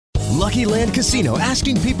Lucky Land Casino,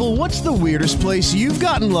 asking people, what's the weirdest place you've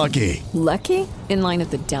gotten lucky? Lucky? In line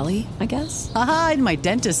at the deli, I guess? Aha, in my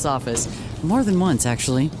dentist's office. More than once,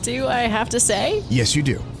 actually. Do I have to say? Yes, you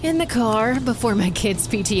do. In the car before my kids'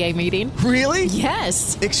 PTA meeting. Really?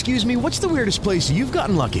 Yes. Excuse me, what's the weirdest place you've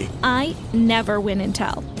gotten lucky? I never win and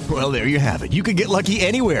tell. Well, there you have it. You can get lucky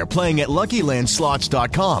anywhere, playing at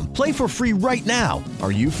LuckyLandSlots.com. Play for free right now.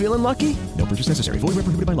 Are you feeling lucky? No purchase necessary. Void where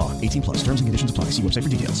prohibited by law. 18 plus. Terms and conditions apply. See website for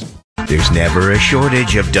details. There's never a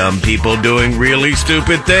shortage of dumb people doing really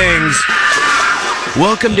stupid things.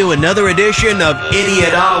 Welcome to another edition of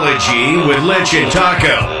Idiotology with Lynch and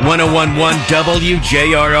Taco. 101.1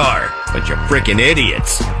 WJRR. Bunch of freaking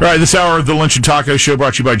idiots. All right, this hour of the Lynch and Taco Show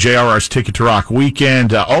brought to you by JRR's Ticket to Rock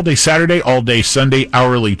Weekend. All day Saturday, all day Sunday,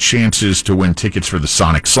 hourly chances to win tickets for the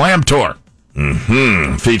Sonic Slam Tour.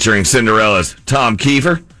 Featuring Cinderella's Tom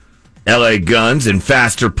Kiefer, LA Guns, and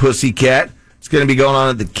Faster Pussycat. It's going to be going on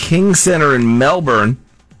at the King Center in Melbourne,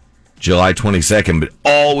 July 22nd, but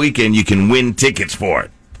all weekend you can win tickets for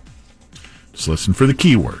it. Just listen for the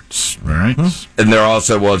keywords, all right? And they're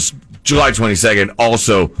also, well, it's July 22nd,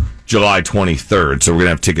 also July 23rd, so we're going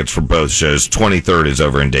to have tickets for both shows. 23rd is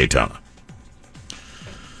over in Daytona.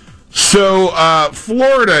 So,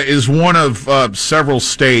 Florida is one of several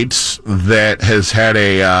states that has had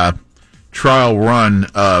a trial run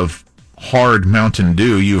of hard Mountain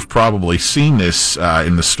Dew. You've probably seen this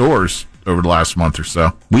in the stores over the last month or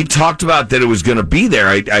so. We talked about that it was going to be there.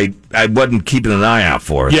 I wasn't keeping an eye out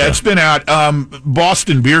for it. Yeah, though. it's been out.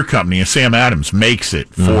 Boston Beer Company, Sam Adams, makes it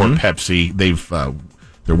for Pepsi.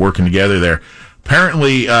 They're working together there.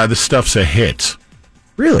 Apparently, this stuff's a hit.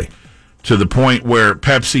 Really? To the point where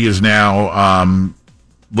Pepsi is now,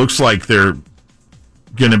 looks like they're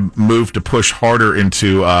going to move to push harder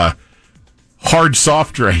into hard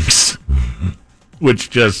soft drinks,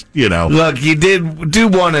 which just, Look, you did do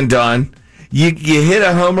one and done. You hit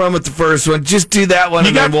a home run with the first one. Just do that one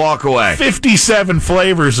and then walk away. 57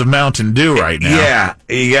 flavors of Mountain Dew right now.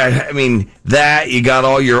 Yeah. You got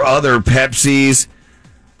all your other Pepsis.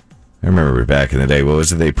 I remember back in the day, what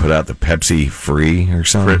was it? They put out the Pepsi Free or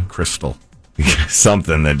something? Crystal.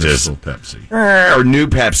 Something that Crystal Pepsi. Or New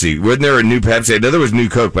Pepsi. Wasn't there a New Pepsi? I know there was New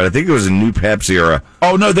Coke, but I think it was a New Pepsi or a...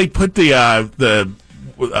 Oh, no, they put the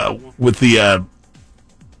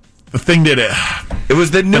thing that... it was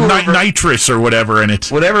the new... nitrous or whatever in it.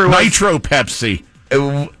 Whatever it was. Nitro Pepsi.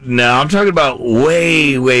 No, I'm talking about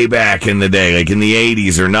way, way back in the day, like in the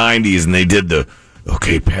 80s or 90s, and they did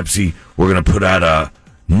okay, Pepsi, we're going to put out a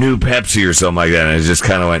New Pepsi or something like that, and it just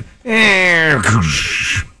kind of went...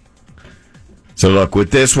 So look, with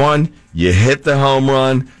this one, you hit the home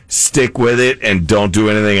run, stick with it, and don't do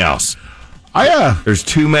anything else. There's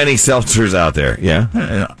too many seltzers out there.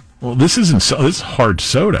 Yeah? Well, this isn't this is hard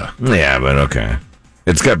soda. Yeah, but okay.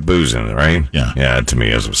 It's got booze in it, right? Yeah. Yeah, to me,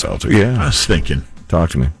 it's a seltzer. Yeah. I was thinking. Talk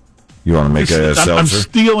to me. You want to make a seltzer? I'm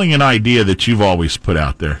stealing an idea that you've always put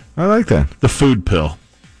out there. I like that. The food pill.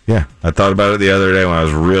 Yeah. I thought about it the other day when I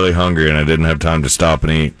was really hungry and I didn't have time to stop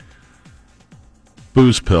and eat.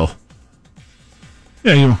 Booze pill.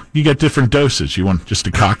 Yeah, you get different doses. You want just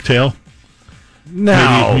a cocktail?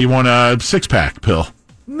 No. Maybe you want a 6-pack pill.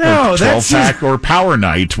 No, or 12-pack or Power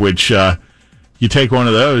Night, which you take one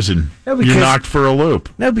of those and you're knocked for a loop.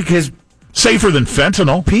 No, because... Safer than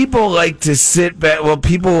fentanyl. People like to sit back. Well,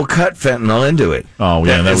 people will cut fentanyl into it. Oh,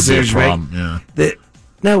 yeah, that would be a problem.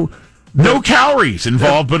 Yeah. No calories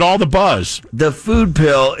involved, but all the buzz. The food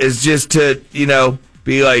pill is just to,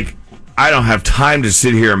 be like, I don't have time to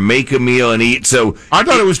sit here and make a meal and eat. So I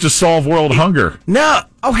thought it was to solve world hunger. No.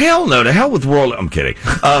 Oh, hell no. To hell with world. I'm kidding.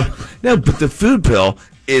 No, but the food pill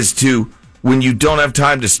is to, when you don't have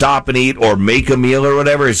time to stop and eat or make a meal or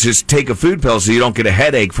whatever, it's just take a food pill so you don't get a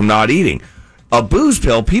headache from not eating. A booze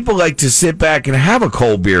pill, people like to sit back and have a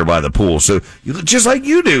cold beer by the pool, so just like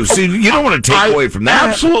you do. So you don't want to take away from that.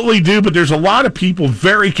 Absolutely do, but there's a lot of people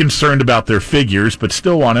very concerned about their figures, but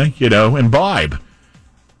still want to, imbibe.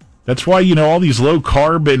 That's why, all these low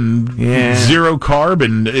carb and zero carb,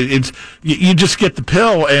 and it's you just get the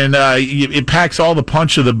pill, and it packs all the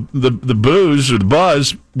punch of the booze or the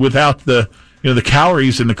buzz without the the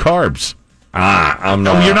calories and the carbs. I'm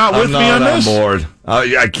not. You're not with me on this? I'm board.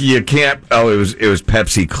 You can't. Oh, it was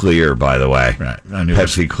Pepsi Clear, by the way. Right. I knew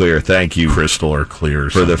Pepsi Clear. Thank you, Crystal or Clear, or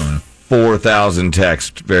for something. the 4,000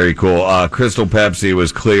 text. Very cool. Crystal Pepsi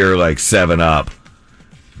was clear like 7-Up.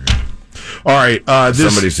 All right.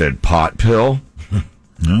 Somebody said pot pill.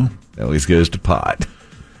 No, at least goes to pot.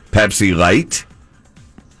 Pepsi Light.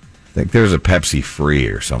 I think there's a Pepsi Free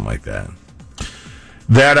or something like that.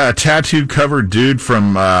 That tattoo-covered dude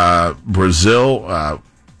from Brazil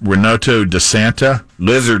Renato DeSanta.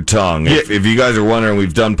 Lizard tongue. Yeah. If you guys are wondering,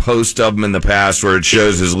 we've done posts of him in the past where it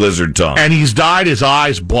shows his lizard tongue. And he's dyed his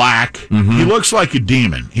eyes black. Mm-hmm. He looks like a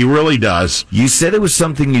demon. He really does. You said it was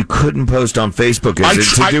something you couldn't post on Facebook.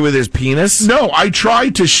 Is it to do with his penis? No, I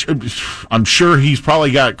tried to. I'm sure he's probably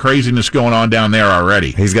got craziness going on down there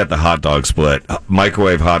already. He's got the hot dog split.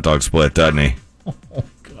 Microwave hot dog split, doesn't he? Oh,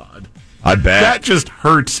 God. I bet. That just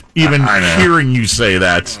hurts even hearing you say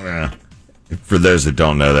that. Yeah. For those that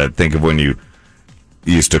don't know that, think of when you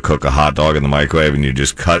used to cook a hot dog in the microwave and you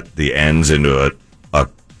just cut the ends into a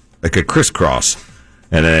crisscross,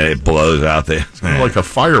 and then it blows out there. Like a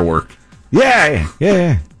firework. Yeah.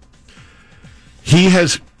 He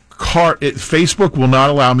has Facebook will not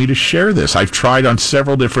allow me to share this. I've tried on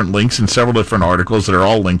several different links and several different articles that are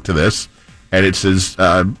all linked to this, and it says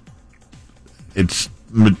it's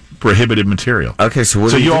prohibited material. Okay, so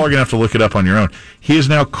you all are going to have to look it up on your own. He has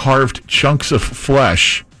now carved chunks of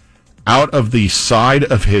flesh out of the side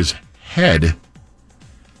of his head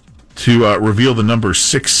to reveal the number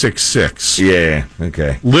 666. Yeah,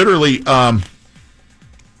 okay. Literally,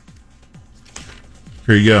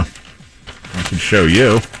 here you go. I can show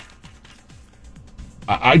you.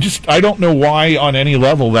 I don't know why on any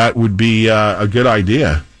level that would be a good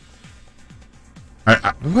idea.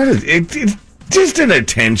 What is it? It's just an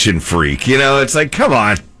attention freak, you know? It's like, come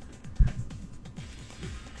on.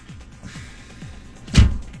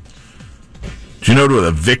 Do you know what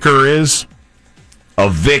a vicar is? A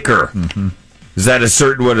vicar? Mm-hmm. Is that a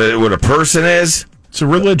certain what a person is? It's a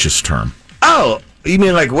religious term. Oh, you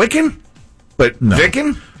mean like Wiccan? But no.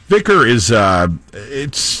 Viccan? Vicar is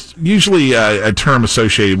it's usually a term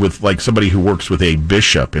associated with like somebody who works with a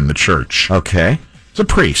bishop in the church. Okay. It's a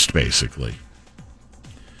priest, basically.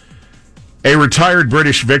 A retired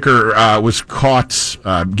British vicar was caught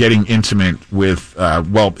getting intimate with,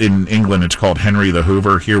 in England it's called Henry the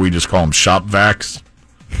Hoover. Here we just call him shop vacs.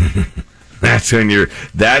 That's when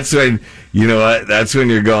you know what? That's when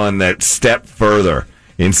you're going that step further.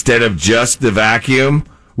 Instead of just the vacuum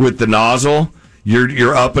with the nozzle,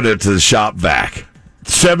 you're upping it to the shop vac.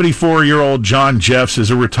 74-year-old John Jeffs is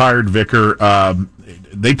a retired vicar.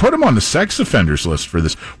 They put him on the sex offenders list for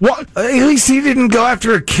this. What? At least he didn't go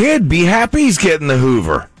after a kid. Be happy he's getting the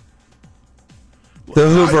Hoover. The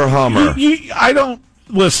Hoover Hummer. I don't...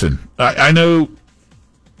 Listen, I know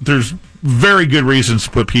there's very good reasons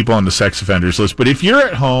to put people on the sex offenders list, but if you're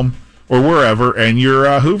at home or wherever and you're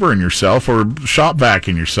Hoovering yourself or shop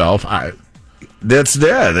vacing yourself, that's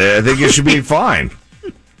dead. I think it should be fine.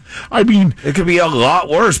 I mean, it could be a lot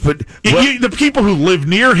worse, but the people who live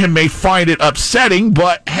near him may find it upsetting,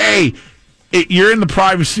 but hey, you're in the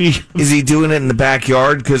privacy. Is he doing it in the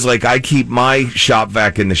backyard? Because, like, I keep my shop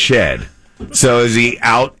vac in the shed. So is he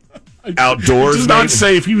outdoors? It does not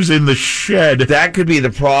say if he was in the shed. That could be the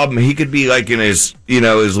problem. He could be, like, in his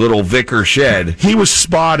little vicar shed. He was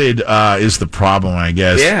spotted, is the problem, I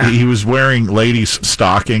guess. Yeah. He was wearing ladies'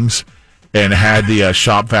 stockings and had the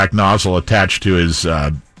shop vac nozzle attached to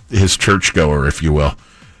his churchgoer, if you will.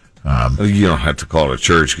 You don't have to call it a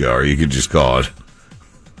churchgoer. You could just call it.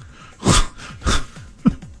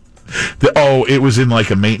 It was in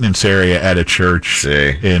like a maintenance area at a church.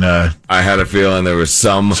 See, I had a feeling there was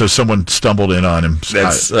some. So someone stumbled in on him.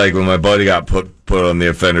 That's like when my buddy got put on the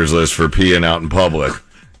offenders list for peeing out in public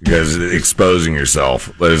because exposing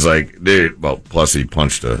yourself. But it's like, dude. Well, plus he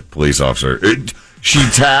punched a police officer. She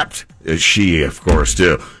tapped. She, of course,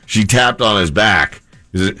 too. She tapped on his back.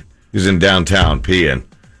 He was in downtown peeing,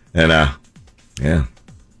 and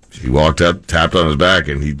she walked up, tapped on his back,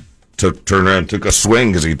 and he turned around and took a swing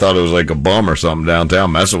because he thought it was like a bum or something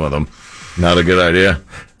downtown messing with him. Not a good idea.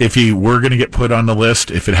 If he were going to get put on the list,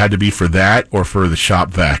 if it had to be for that or for the shop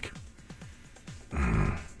vac.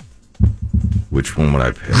 Which one would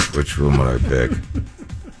I pick?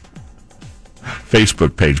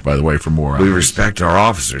 Facebook page, by the way, for more. We respect our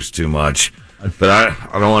officers too much. But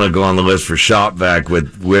I don't want to go on the list for shop vac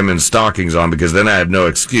with women's stockings on because then I have no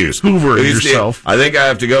excuse. Hoover yourself. I think I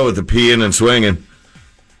have to go with the peeing and swinging.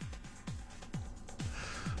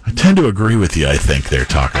 I tend to agree with you, I think, there,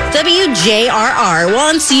 Tucker. WJRR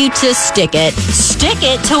wants you to stick it. Stick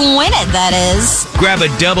it to win it, that is. Grab a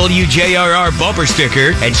WJRR bumper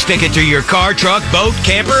sticker and stick it to your car, truck, boat,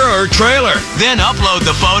 camper, or trailer. Then upload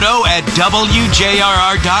the photo at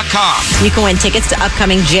WJRR.com. You can win tickets to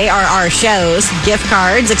upcoming JRR shows, gift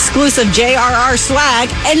cards, exclusive JRR swag,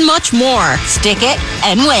 and much more. Stick it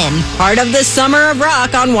and win. Part of the Summer of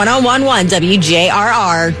Rock on 101.1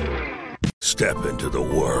 WJRR. Step into the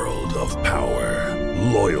world of power,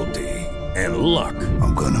 loyalty, and luck.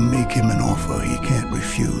 I'm gonna make him an offer he can't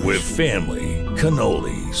refuse. With family,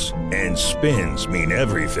 cannolis, and spins mean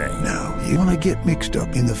everything. Now, you wanna get mixed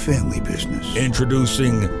up in the family business.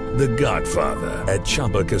 Introducing The Godfather at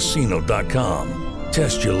ChumbaCasino.com.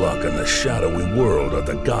 Test your luck in the shadowy world of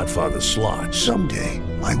The Godfather slot. Someday,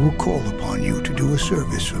 I will call upon you to do a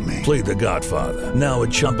service for me. Play The Godfather now at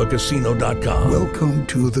ChumbaCasino.com. Welcome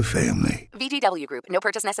to the family. VGW Group. No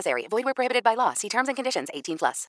purchase necessary. Void where prohibited by law. See terms and conditions. 18+.